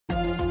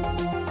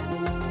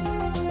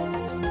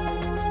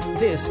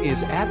This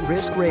is At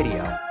Risk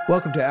Radio.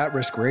 Welcome to At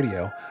Risk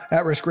Radio.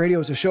 At Risk Radio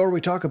is a show where we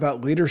talk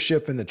about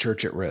leadership in the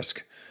church at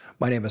risk.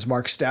 My name is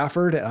Mark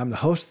Stafford, and I'm the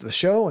host of the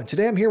show. And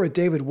today I'm here with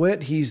David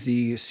Witt. He's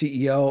the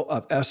CEO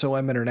of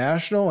SOM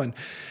International. And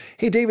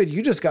hey, David,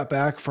 you just got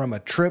back from a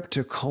trip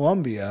to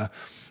Colombia.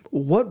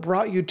 What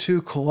brought you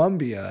to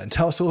Colombia? And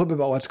tell us a little bit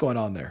about what's going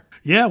on there.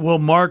 Yeah, well,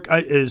 Mark,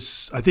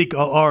 as I think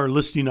our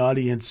listening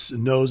audience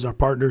knows, our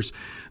partners,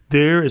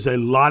 there is a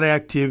lot of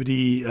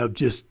activity of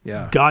just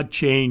God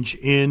change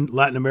in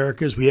Latin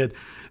America. As we had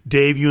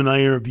Dave, you and I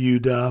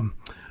interviewed,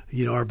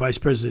 our Vice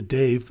President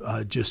Dave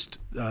just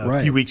a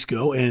few weeks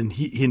ago, and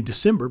he in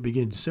December,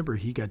 beginning of December,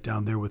 he got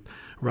down there with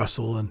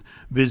Russell and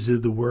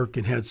visited the work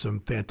and had some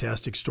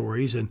fantastic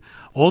stories. And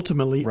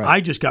ultimately, I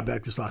just got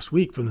back this last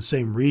week from the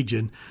same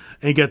region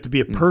and got to be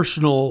a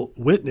personal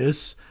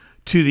witness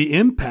to the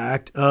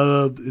impact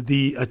of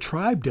a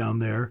tribe down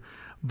there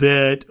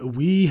that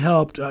we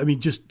helped. I mean,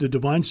 just the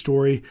divine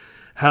story,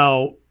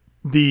 how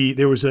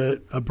there was a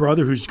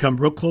brother who's come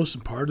real close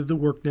and part of the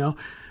work now.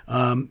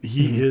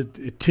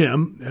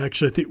 Tim,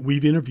 actually, I think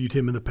we've interviewed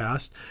him in the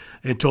past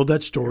and told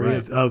that story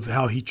of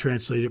how he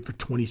translated it for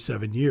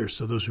 27 years.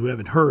 So those who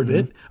haven't heard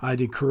it, I'd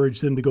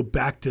encourage them to go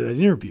back to that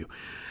interview.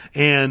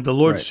 And the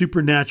Lord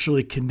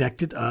supernaturally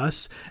connected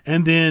us.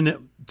 And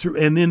then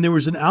there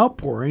was an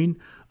outpouring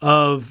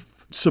of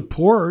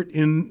support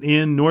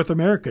in North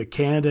America,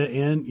 Canada,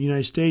 and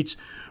United States,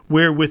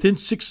 where within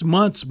 6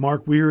 months,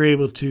 Mark, we were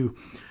able to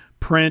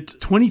print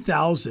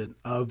 20,000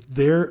 of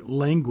their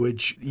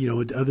language,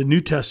 of the New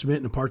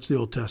Testament and parts of the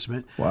Old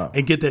Testament,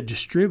 and get that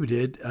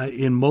distributed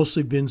in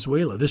mostly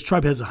Venezuela. This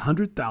tribe has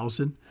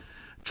 100,000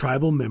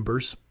 tribal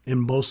members, and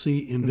mostly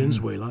in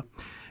Venezuela.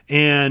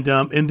 And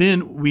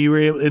then we were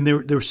able, and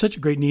there was such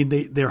a great need.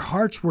 Their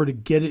hearts were to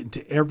get it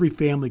into every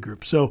family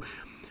group. So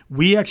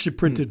we actually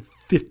printed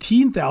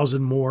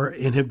 15,000 more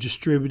and have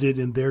distributed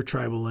in their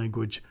tribal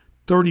language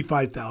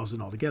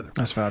 35,000 altogether.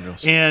 That's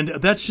fabulous. And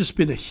that's just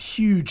been a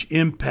huge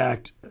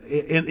impact.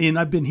 And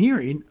I've been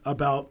hearing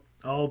about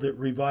all the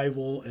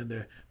revival and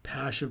the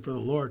passion for the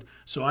Lord.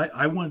 So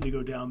I wanted to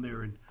go down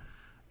there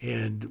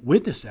and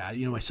witness that,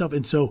 myself.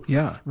 And so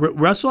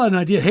Russell had an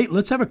idea, hey,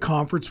 let's have a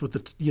conference with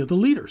the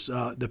leaders,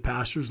 the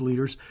pastors,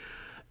 leaders.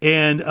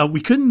 And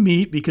we couldn't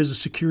meet because of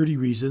security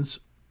reasons.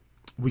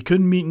 We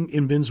couldn't meet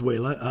in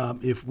Venezuela.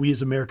 If we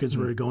as Americans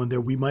were to go in there,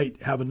 we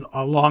might have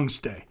a long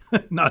stay,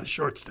 not a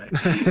short stay.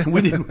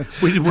 We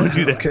didn't want to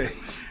do that. Okay.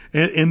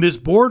 And this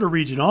border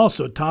region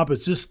also,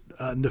 it's just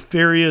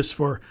nefarious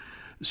for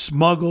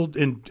smuggled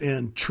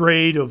and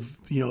trade of,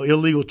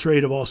 illegal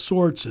trade of all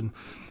sorts, and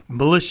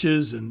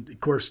militias, and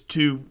of course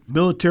 2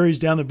 militaries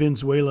down the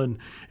Venezuela and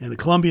the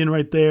Colombian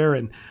right there.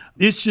 And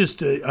it's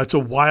just it's a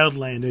wild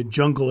land, a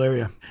jungle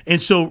area.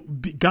 And so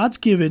God's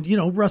given,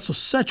 Russell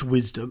such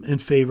wisdom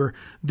and favor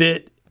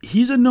that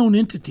he's a known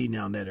entity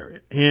now in that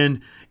area.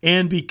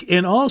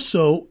 And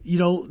also,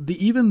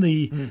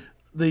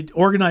 the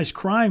organized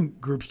crime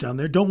groups down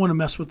there don't want to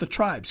mess with the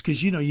tribes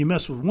because, you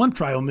mess with one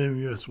tribe, maybe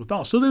you mess with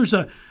all. So there's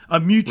a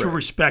mutual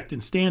respect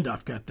and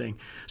standoff kind of thing.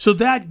 So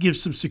that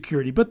gives some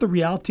security. But the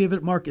reality of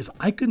it, Mark, is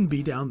I couldn't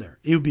be down there.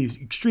 It would be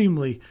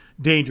extremely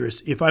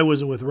dangerous if I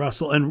wasn't with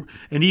Russell. And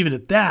even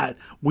at that,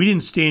 we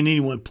didn't stay in any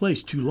one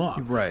place too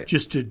long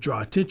just to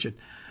draw attention.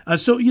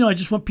 So, I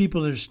just want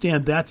people to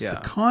understand that's the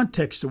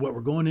context of what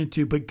we're going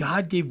into. But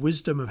God gave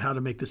wisdom of how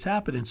to make this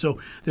happen. And so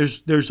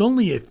there's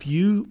only a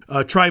few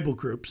tribal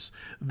groups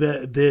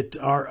that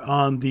are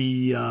on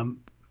the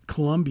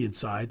Colombian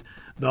side.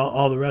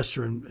 All the rest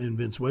are in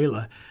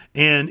Venezuela.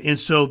 And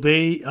so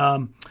they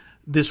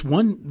this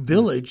one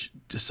village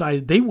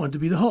decided they wanted to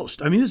be the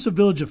host. I mean, this is a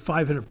village of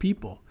 500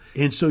 people.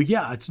 And so,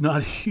 it's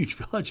not a huge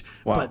village,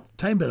 but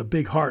talking about a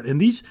big heart. And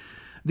these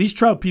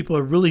tribal people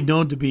are really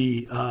known to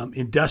be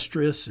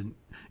industrious and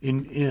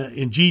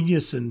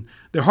ingenious, and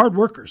they're hard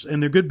workers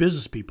and they're good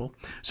business people.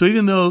 So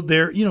even though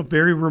they're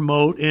very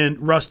remote and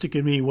rustic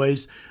in many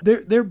ways,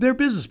 they're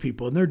business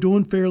people and they're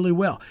doing fairly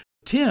well.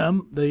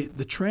 Tim,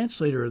 the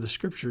translator of the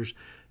scriptures,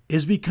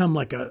 has become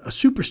like a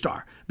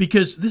superstar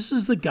because this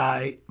is the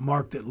guy,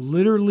 Mark, that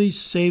literally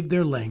saved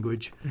their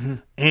language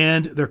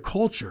and their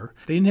culture.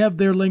 They didn't have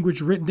their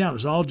language written down; it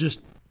was all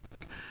just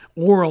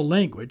oral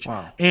language.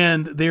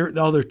 And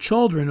all their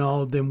children,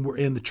 all of them were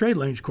in the trade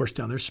language, of course,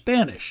 down there,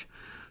 Spanish.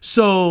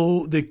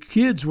 So the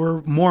kids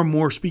were more and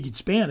more speaking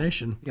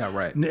Spanish, and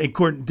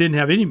didn't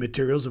have any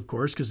materials, of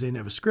course, because they didn't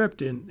have a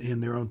script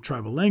in their own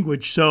tribal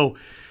language. So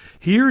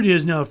here it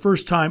is now, the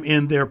first time,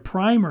 and their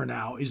primer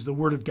now is the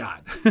Word of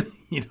God.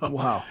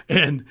 Wow.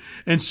 And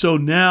so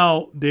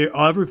now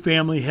every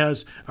family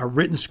has a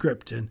written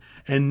script, and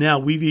now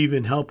we've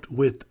even helped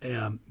with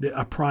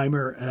a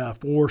primer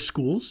for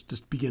schools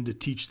to begin to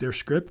teach their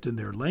script and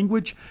their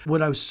language.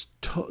 What I was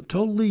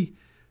totally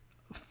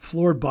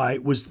floored by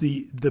was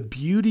the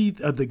beauty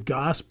of the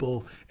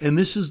gospel, and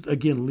this is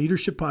again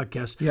leadership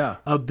podcast.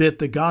 Of that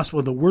the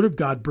gospel, the Word of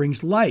God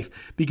brings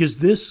life, because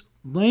this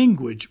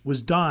language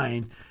was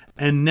dying,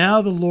 and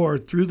now the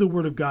Lord, through the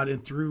Word of God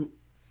and through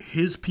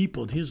His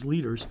people and His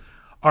leaders,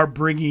 are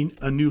bringing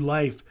a new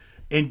life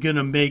and going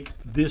to make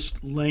this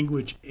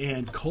language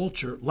and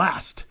culture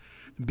last,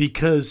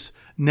 because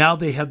now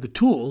they have the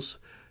tools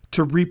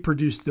to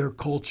reproduce their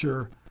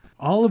culture.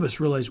 All of us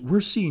realize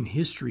we're seeing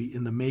history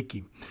in the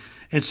making.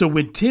 And so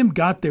when Tim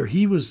got there,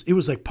 it was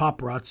like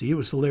paparazzi. It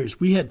was hilarious.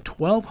 We had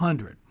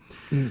 1,200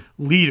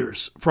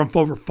 leaders from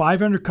over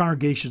 500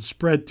 congregations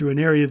spread through an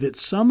area that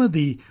some of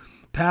the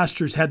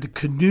pastors had to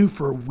canoe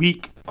for a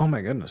week. Oh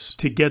my goodness.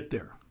 To get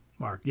there,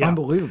 Mark. Yeah.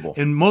 Unbelievable.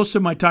 And most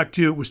of them I talked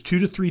to, it was 2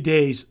 to 3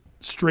 days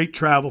straight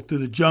travel through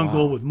the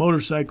jungle with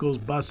motorcycles,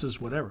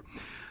 buses, whatever.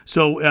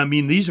 So, I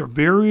mean, these are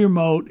very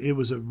remote. It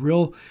was a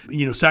real,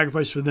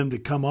 sacrifice for them to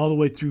come all the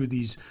way through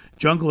these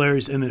jungle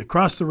areas and then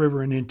across the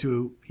river and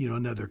into,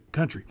 another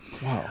country.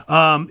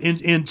 Wow.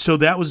 And so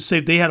that was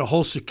safe. They had a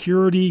whole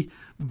security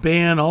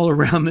band all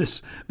around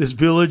this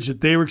village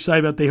that they were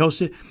excited about. They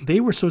hosted.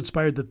 They were so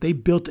inspired that they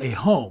built a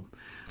home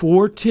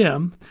for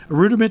Tim, a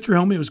rudimentary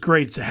home. It was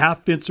great. It's a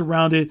half fence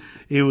around it.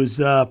 It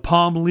was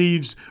palm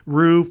leaves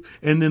roof,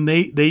 and then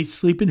they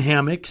sleep in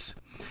hammocks.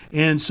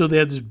 And so they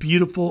had this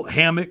beautiful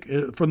hammock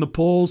from the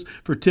poles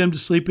for Tim to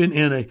sleep in,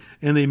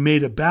 and they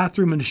made a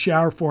bathroom and a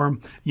shower for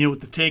him,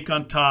 with the tank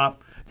on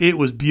top. It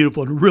was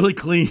beautiful and really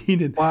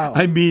clean. And wow.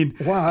 I mean,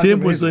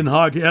 Tim was in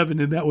hog heaven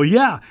in that way.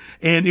 Yeah.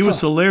 And it was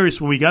hilarious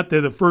when we got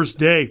there the first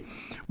day.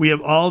 We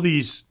have all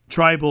these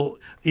tribal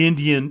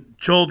Indian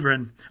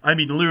children. I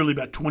mean, literally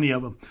about 20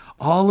 of them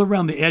all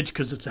around the edge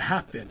because it's a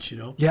half inch,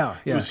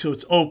 Yeah. So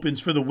it's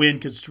opens for the wind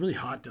because it's really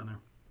hot down there.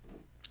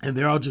 And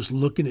they're all just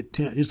looking at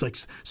Tim. It's like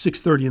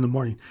 6:30 in the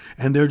morning,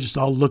 and they're just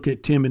all looking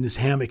at Tim in his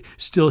hammock.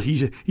 Still,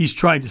 he's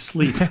trying to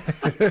sleep.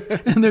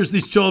 And there's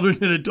these children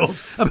and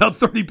adults, about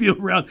 30 people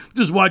around,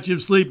 just watching him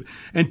sleep.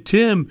 And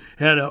Tim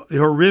had a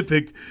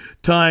horrific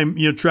time,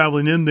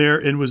 traveling in there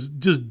and was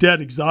just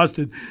dead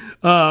exhausted.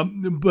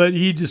 But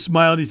he just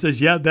smiled. He says,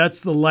 "Yeah,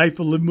 that's the life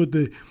of living with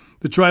the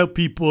tribe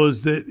people,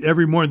 is that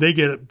every morning they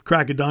get a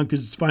crack of dawn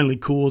because it's finally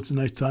cool. It's a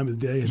nice time of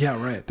the day. And yeah,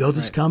 right. They'll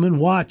just come and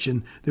watch,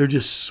 and they're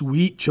just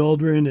sweet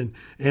children,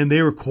 and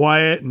they were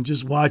quiet and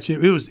just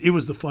watching. It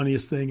was the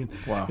funniest thing,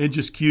 and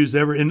just cues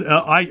ever. And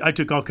I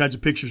took all kinds of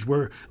pictures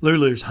where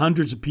literally there's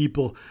hundreds of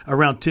people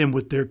around Tim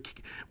with their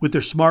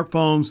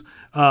smartphones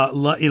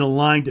in a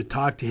line to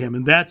talk to him,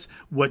 and that's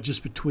what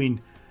just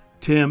between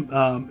Tim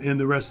and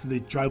the rest of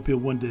the tribal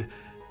people wanted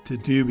to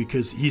do,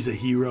 because he's a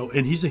hero,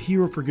 and he's a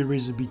hero for good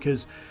reason,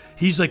 because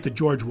he's like the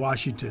George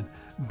Washington,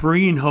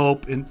 bringing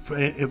hope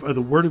for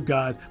the Word of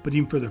God, but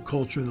even for their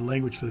culture and the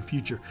language for the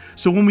future.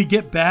 So when we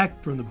get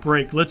back from the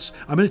break, I'm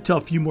going to tell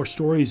a few more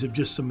stories of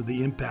just some of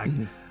the impact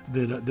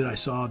that I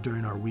saw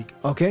during our week.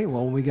 Okay,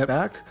 well, when we get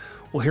back,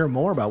 we'll hear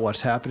more about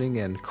what's happening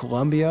in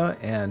Colombia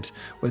and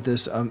with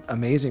this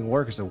amazing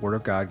work as the Word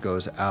of God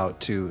goes out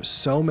to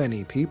so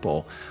many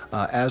people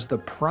as the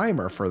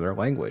primer for their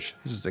language.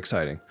 This is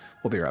exciting.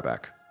 We'll be right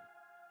back.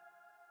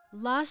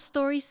 Lost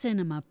Story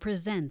Cinema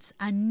presents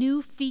a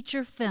new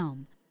feature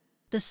film,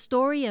 the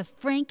story of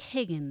Frank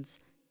Higgins,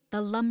 the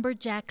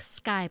lumberjack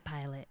sky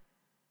pilot.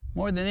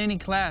 More than any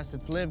class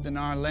that's lived in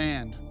our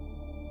land,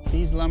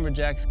 these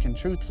lumberjacks can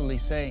truthfully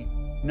say,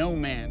 no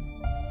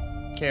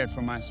man cared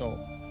for my soul.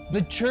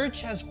 The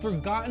church has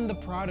forgotten the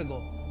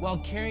prodigal while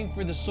caring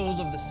for the souls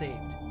of the saved.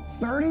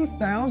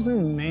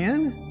 30,000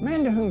 men?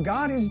 Men to whom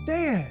God is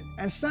dead,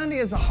 and Sunday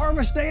is the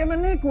harvest day of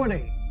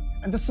iniquity,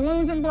 and the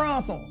saloons and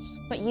brothels.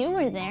 But you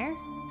were there,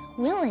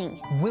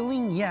 willing.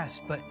 Willing, yes,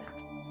 but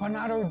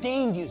not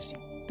ordained, you see.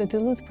 The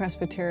Duluth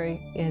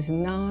Presbytery is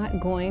not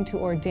going to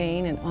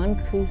ordain an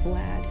uncouth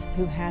lad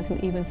who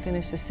hasn't even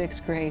finished the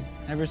 6th grade.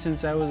 Ever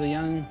since I was a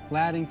young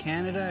lad in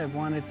Canada, I've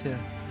wanted to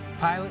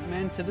pilot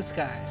men to the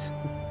skies.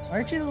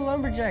 Aren't you the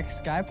lumberjack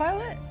sky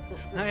pilot?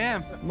 I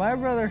am. My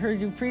brother heard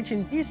you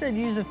preaching. He said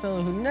you's a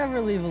fellow who never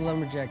leave a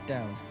lumberjack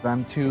down.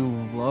 I'm too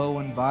low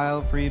and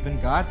vile for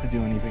even God to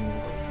do anything with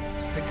it.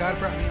 But God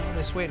brought me all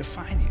this way to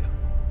find you.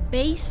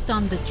 Based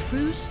on the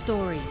true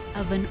story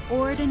of an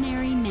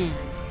ordinary man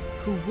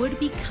who would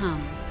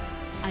become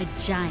a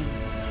giant.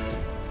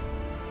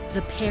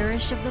 The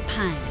Parish of the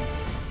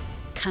Pines,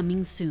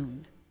 coming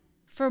soon.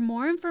 For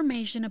more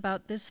information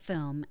about this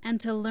film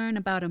and to learn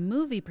about a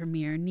movie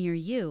premiere near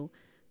you,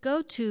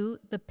 go to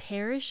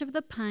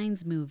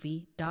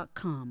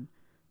theparishofthepinesmovie.com.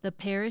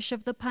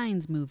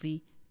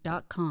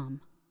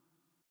 theparishofthepinesmovie.com.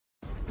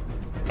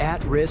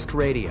 At Risk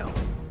Radio.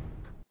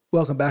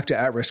 Welcome back to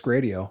At Risk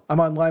Radio. I'm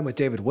online with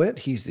David Witt.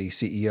 He's the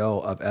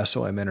CEO of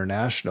SOM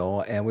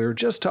International, and we were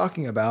just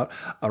talking about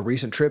a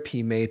recent trip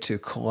he made to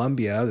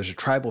Colombia. There's a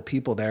tribal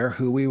people there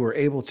who we were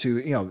able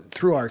to,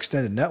 through our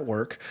extended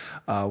network,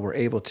 were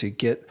able to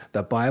get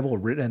the Bible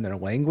written in their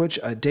language.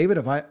 David,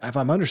 if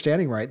I'm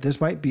understanding right, this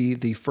might be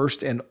the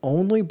first and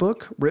only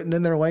book written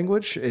in their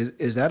language.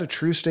 Is that a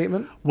true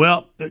statement?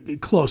 Well,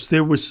 close.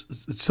 There was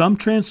some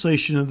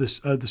translation of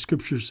the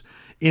scriptures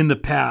in the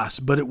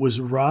past, but it was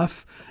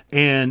rough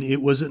and it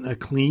wasn't a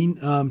clean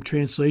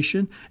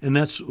translation. And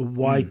that's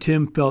why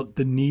Tim felt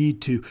the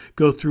need to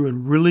go through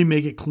and really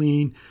make it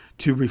clean,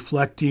 to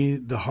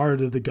reflecting the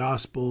heart of the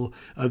gospel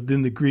of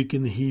then the Greek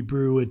and the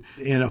Hebrew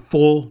and a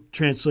full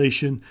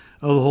translation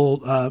of the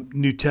whole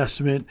New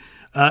Testament.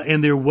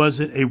 And there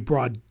wasn't a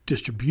broad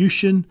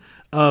distribution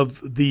of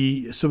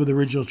some of the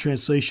original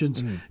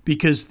translations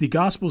because the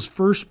gospel's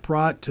first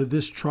brought to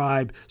this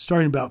tribe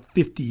starting about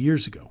 50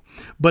 years ago.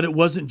 But it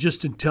wasn't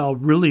just until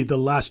really the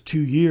last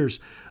 2 years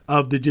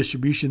of the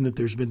distribution that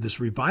there's been this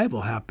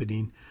revival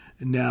happening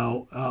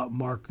now,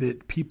 Mark,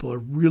 that people are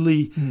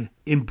really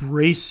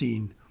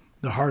embracing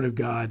the heart of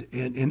God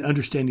and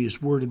understanding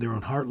His word in their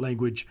own heart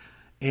language,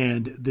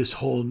 and this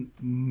whole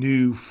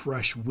new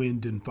fresh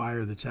wind and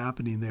fire that's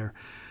happening there.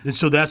 And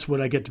so that's what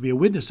I get to be a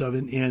witness of.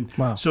 And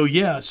wow. So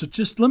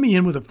just let me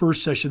end with the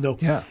first session, though,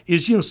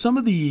 is, some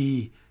of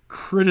the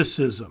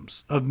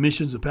criticisms of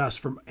missions of the past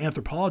from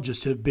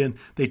anthropologists have been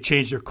they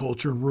changed their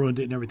culture and ruined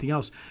it and everything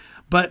else.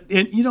 But,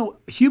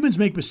 humans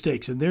make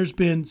mistakes, and there's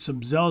been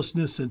some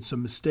zealousness and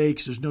some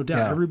mistakes. There's no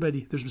doubt.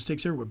 There's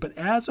mistakes everywhere. But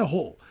as a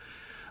whole,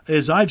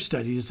 as I've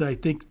studied, is I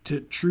think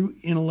to true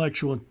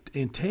intellectual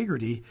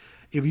integrity,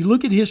 if you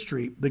look at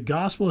history, the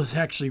gospel has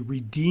actually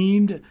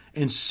redeemed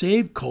and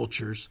saved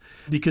cultures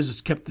because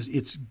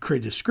it's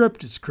created a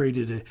script, it's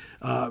created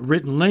a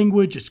written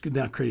language, it's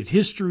now created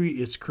history,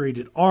 it's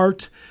created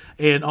art,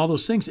 and all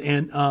those things.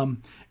 And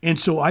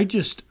so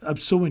I'm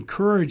so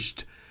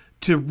encouraged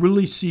to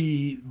really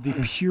see the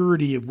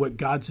purity of what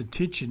God's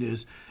intention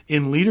is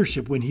in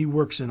leadership when He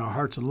works in our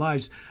hearts and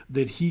lives,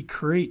 that He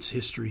creates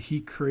history,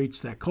 He creates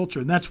that culture.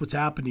 And that's what's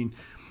happening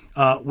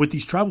with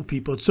these tribal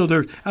people. So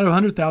they're out of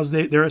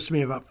 100,000, they're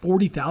estimating about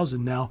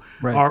 40,000 now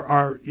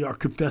are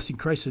confessing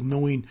Christ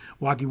and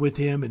walking with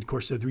Him. And of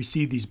course, they've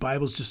received these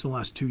Bibles just in the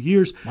last 2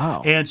 years.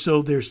 Wow. And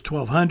so there's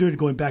 1,200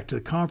 going back to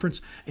the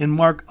conference. And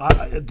Mark,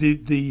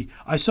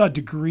 I saw a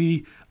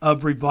degree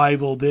of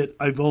revival that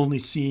I've only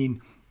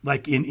seen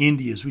like in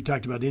India, as we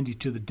talked about India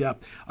to the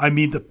depth. I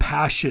mean, the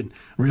passion,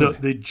 really?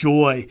 the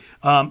joy.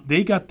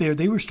 They got there.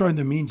 They were starting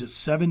their meetings at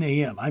 7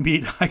 a.m. I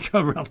mean, I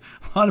come around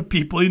a lot of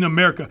people in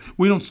America.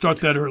 We don't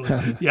start that early.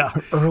 Yeah.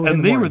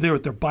 And they were there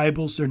with their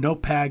Bibles, their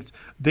notepads.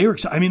 They were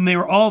excited. I mean, they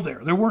were all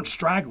there. There weren't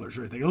stragglers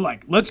or anything. They were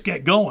like, let's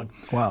get going.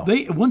 Wow.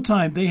 One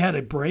time they had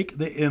a break,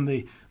 and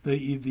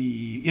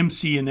the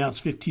MC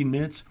announced 15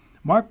 minutes.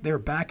 Mark, they were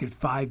back in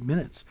 5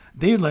 minutes.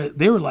 They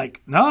were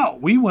like, no,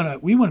 we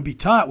want to be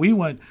taught. We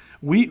want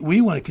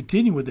to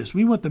continue with this.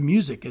 We want the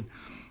music,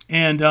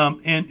 and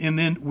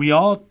then we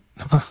all,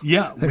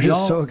 they're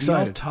so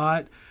excited. We all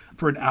taught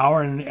for an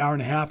hour and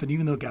a half, and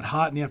even though it got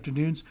hot in the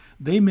afternoons,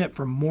 they met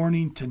from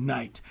morning to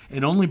night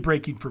and only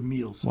breaking for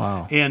meals.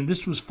 Wow! And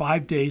this was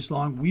 5 days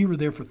long. We were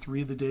there for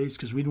 3 of the days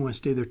because we didn't want to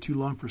stay there too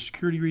long for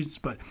security reasons.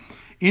 But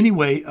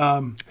anyway,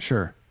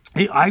 sure.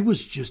 I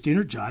was just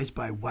energized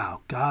by, wow,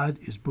 God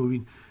is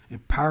moving in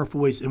powerful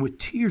ways. And with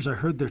tears, I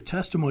heard their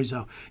testimonies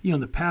how, in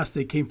the past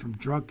they came from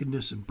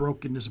drunkenness and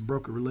broken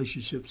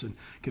relationships and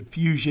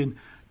confusion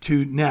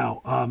to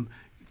now,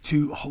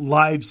 to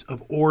lives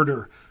of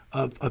order,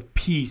 of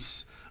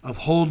peace, of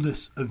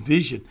wholeness, of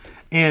vision.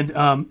 And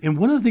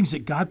one of the things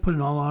that God put in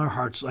all our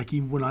hearts, like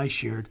even when I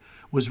shared,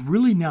 was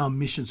really now a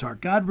missions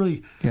heart. God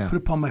really put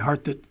upon my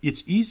heart that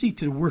it's easy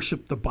to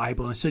worship the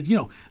Bible. And I said,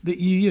 you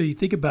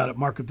think about it,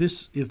 Mark,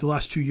 if the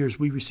last 2 years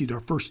we received our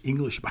first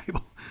English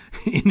Bible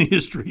in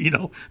history,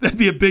 that'd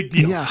be a big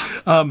deal. Yeah.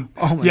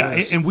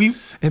 Goodness. And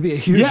it'd be a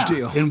huge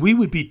deal. And we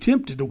would be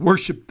tempted to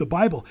worship the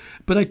Bible.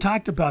 But I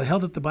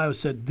held up the Bible,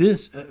 said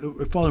this,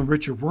 following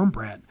Richard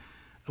Wurmbrand,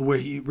 where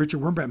Richard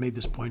Wurmbrand made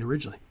this point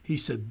originally. He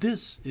said,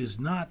 this is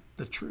not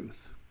the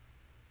truth.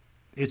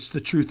 It's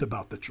the truth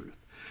about the truth.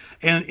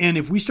 And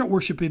if we start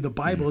worshiping the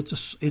Bible,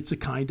 it's a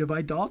kind of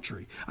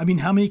idolatry. I mean,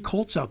 how many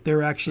cults out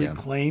there actually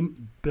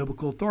claim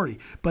biblical authority?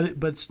 But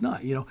it's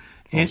not,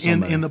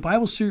 And the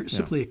Bible's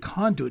simply a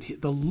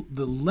conduit. The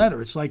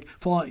letter, it's like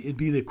it'd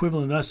be the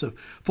equivalent of us of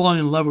falling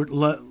in love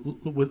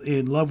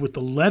with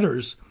the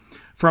letters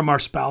from our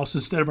spouse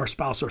instead of our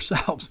spouse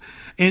ourselves.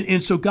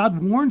 And so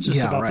God warns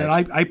us about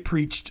that. I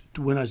preached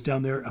when I was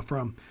down there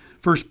from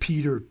 1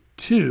 Peter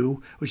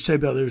 2, which said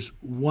about there's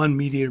one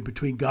mediator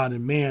between God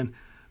and man,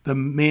 the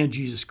man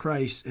Jesus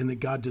Christ, and that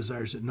God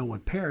desires that no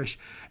one perish,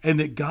 and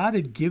that God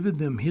had given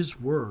them His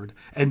word.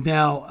 And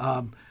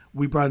now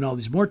we brought in all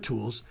these more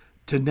tools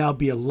to now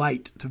be a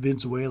light to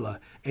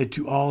Venezuela and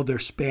to all their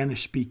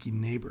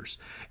Spanish-speaking neighbors.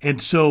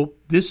 And so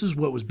this is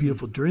what was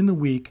beautiful. During the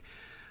week,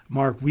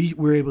 Mark, we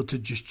were able to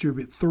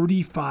distribute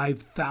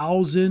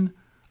 35,000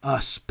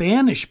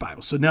 Spanish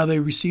Bibles. So now they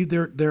received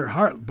their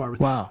heart, Barbara.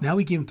 Wow. Now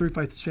we gave them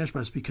 35 Spanish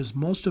Bibles because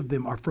most of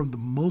them are from the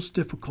most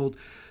difficult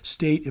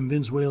state in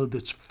Venezuela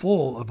that's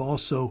full of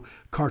also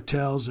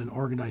cartels and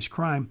organized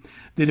crime,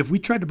 that if we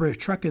tried to bring a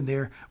truck in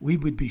there, we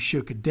would be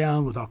shooken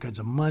down with all kinds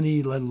of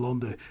money, let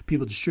alone the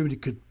people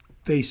distributed could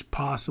face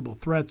possible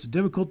threats and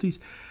difficulties.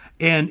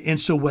 And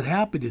so what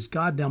happened is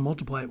God now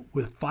multiplied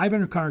with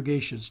 500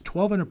 congregations,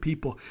 1,200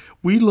 people.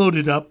 We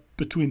loaded up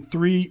between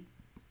 3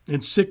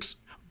 and 6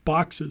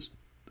 boxes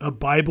of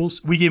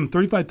Bibles. We gave them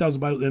 35,000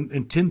 Bibles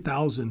and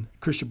 10,000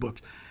 Christian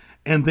books.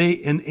 And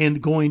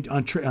going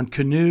on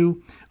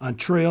canoe, on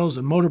trails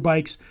and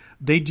motorbikes,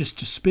 they just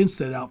dispense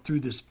that out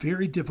through this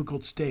very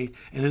difficult state.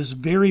 And at this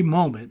very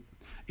moment,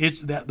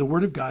 it's that the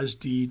word of God is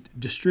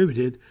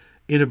distributed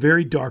in a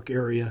very dark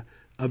area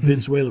of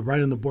Venezuela,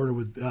 right on the border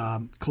with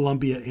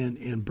Colombia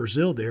and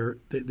Brazil there,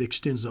 that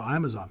extends to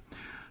Amazon.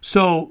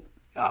 So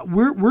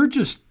we're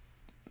just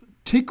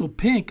tickled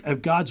pink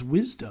of God's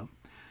wisdom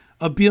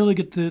of being able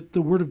to get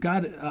the word of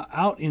God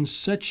out in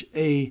such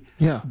a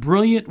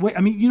brilliant way. I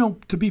mean,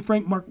 to be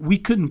frank, Mark, we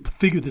couldn't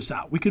figure this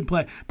out. We couldn't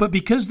play. But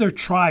because they're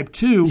tribe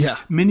too,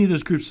 many of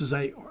those groups,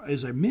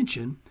 as I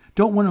mentioned,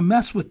 don't want to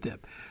mess with them.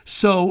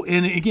 So,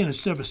 and again,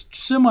 instead of a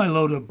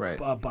semi-load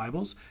of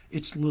Bibles,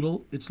 it's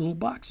little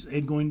boxes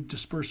and going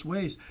dispersed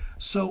ways.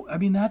 So, I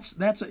mean, that's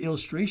an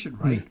illustration,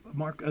 right,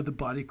 Mark, of the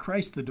body of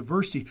Christ, the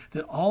diversity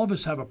that all of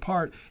us have a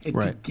part,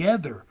 and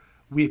together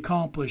we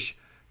accomplish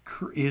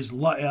his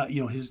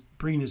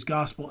bringing his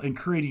gospel and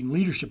creating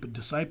leadership and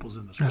disciples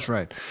in this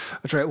world.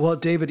 That's right. Well,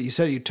 David, you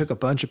said you took a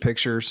bunch of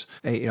pictures,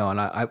 and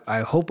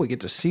I hope we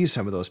get to see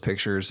some of those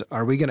pictures.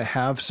 Are we going to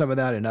have some of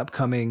that in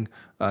upcoming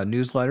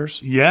newsletters?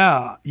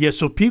 Yeah.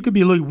 So people could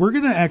be looking. We're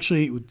going to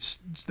actually.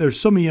 There's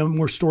so many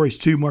more stories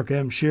too, Mark. I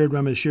haven't shared.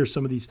 I'm going to share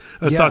some of these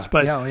thoughts,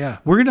 but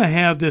we're going to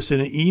have this in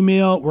an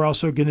email. We're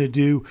also going to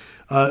do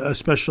a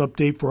special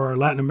update for our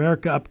Latin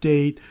America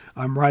update.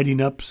 I'm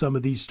writing up some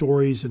of these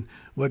stories and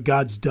what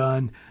God's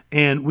done.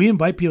 And we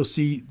invite people to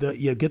see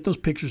get those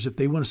pictures if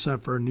they want to sign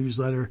up for our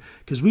newsletter,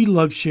 because we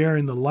love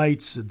sharing the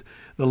lights and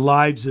the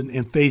lives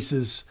and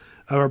faces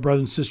of our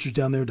brothers and sisters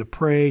down there, to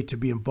pray, to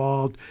be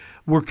involved.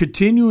 We're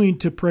continuing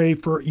to pray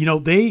for,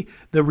 okay,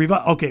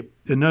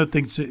 another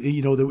thing,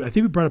 I think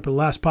we brought up in the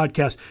last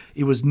podcast,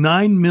 it was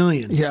 9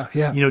 million,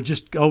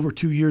 just over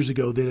 2 years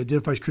ago that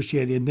identifies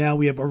Christianity, and now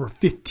we have over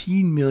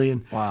 15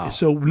 million. Wow.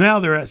 So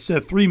now they're at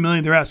 3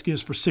 million, they're asking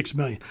us for 6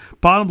 million.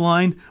 Bottom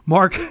line,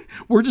 Mark,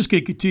 we're just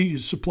going to continue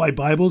to supply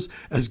Bibles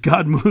as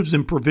God moves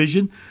in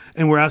provision,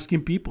 and we're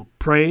asking people,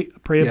 pray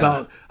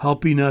about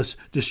helping us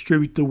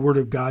distribute the Word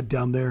of God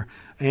down there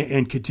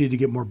and continue to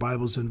get more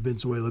Bibles in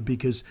Venezuela,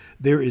 because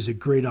there is a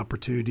great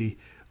opportunity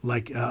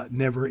like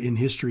never in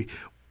history.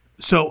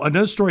 So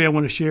another story I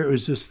want to share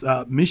is this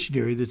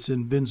missionary that's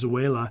in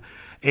Venezuela,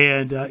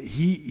 and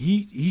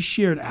he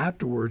shared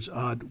afterwards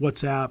on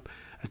WhatsApp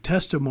a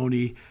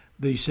testimony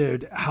that he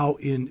said how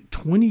in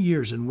 20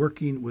 years in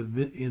working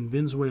in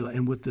Venezuela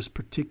and with this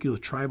particular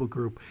tribal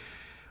group,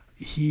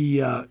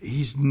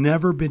 he's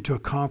never been to a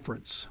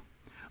conference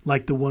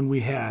like the one we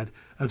had,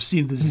 of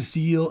seeing the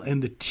zeal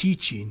and the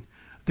teaching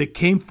that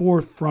came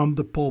forth from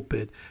the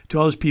pulpit to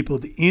all those people,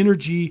 the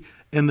energy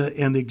and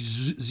the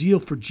zeal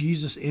for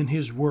Jesus and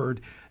his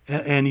word.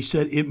 And he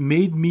said, it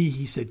made me,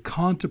 he said,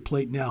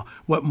 contemplate now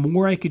what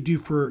more I could do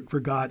for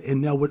God,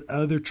 and now what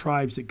other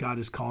tribes that God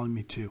is calling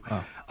me to.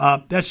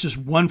 That's just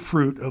one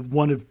fruit of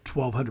one of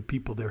 1,200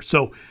 people there.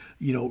 So,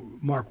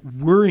 Mark,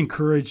 we're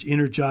encouraged,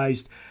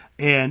 energized,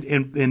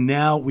 and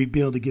now we've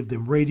been able to give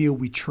them radio.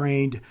 We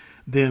trained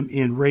them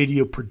in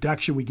radio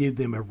production. We gave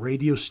them a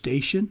radio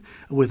station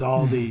with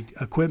all the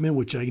equipment,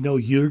 which I know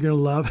you're going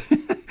to love.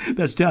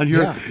 That's down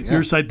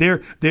your side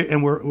there,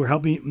 and we're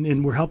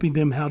helping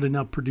them how to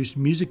now produce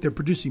music. They're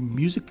producing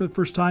music for the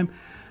first time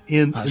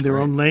in their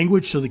own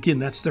language. So again,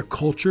 that's their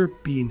culture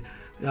being,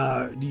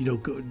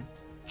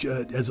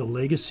 as a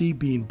legacy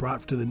being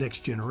brought to the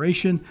next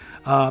generation.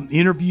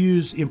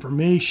 Interviews,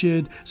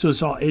 information. So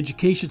it's all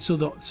education. So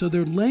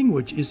their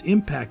language is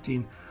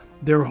impacting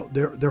their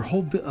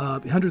whole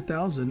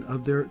 100,000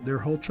 of their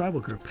whole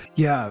tribal group.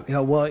 Well,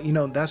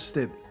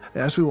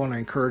 that's we want to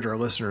encourage our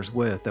listeners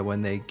with, that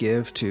when they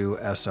give to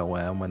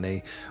SOM, when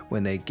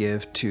they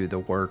give to the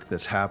work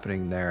that's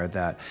happening there,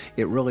 that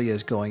it really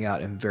is going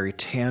out in very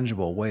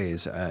tangible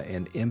ways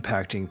and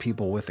impacting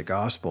people with the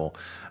gospel.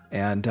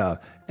 And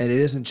it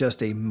isn't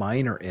just a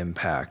minor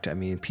impact. I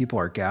mean, people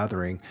are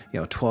gathering,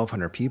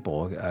 1,200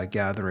 people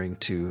gathering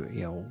to,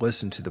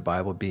 listen to the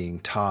Bible being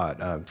taught,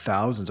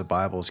 thousands of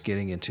Bibles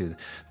getting into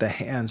the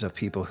hands of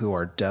people who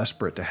are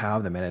desperate to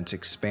have them, and it's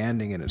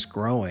expanding and it's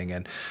growing.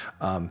 And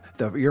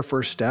your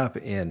first step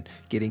in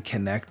getting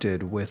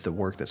connected with the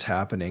work that's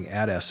happening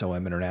at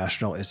SOM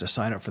International is to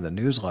sign up for the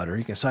newsletter.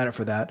 You can sign up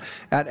for that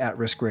at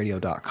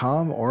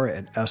atriskradio.com or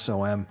at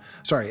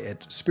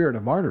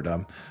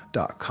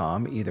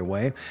spiritofmartyrdom.com, either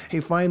way. Hey,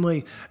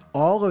 finally,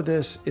 all of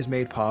this is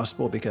made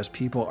possible because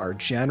people are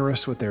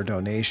generous with their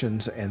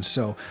donations, and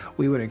so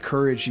we would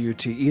encourage you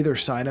to either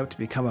sign up to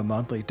become a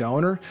monthly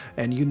donor,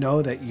 and you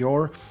know that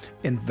your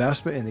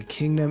investment in the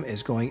kingdom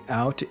is going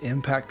out to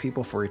impact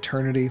people for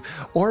eternity,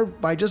 or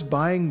by just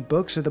buying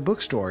books at the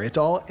bookstore. It's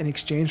all in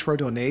exchange for a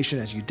donation.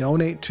 As you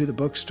donate to the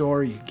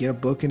bookstore, you get a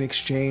book in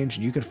exchange,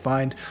 and you can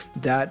find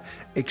that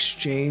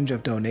exchange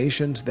of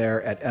donations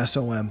there at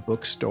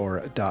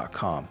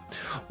sombookstore.com.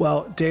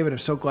 Well, David, I'm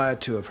so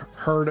glad to have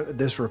heard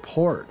this report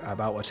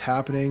about what's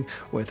happening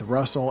with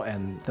Russell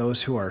and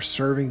those who are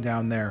serving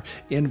down there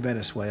in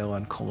Venezuela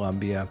and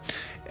Colombia.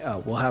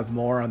 We'll have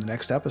more on the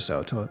next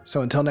episode.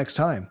 So until next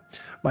time,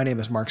 my name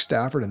is Mark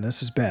Stafford, and this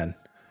has been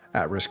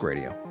At Risk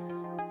Radio.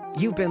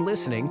 You've been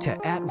listening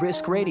to At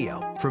Risk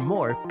Radio. For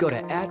more, go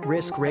to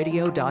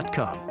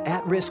atriskradio.com.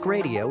 At Risk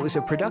Radio is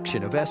a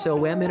production of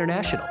SOM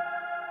International.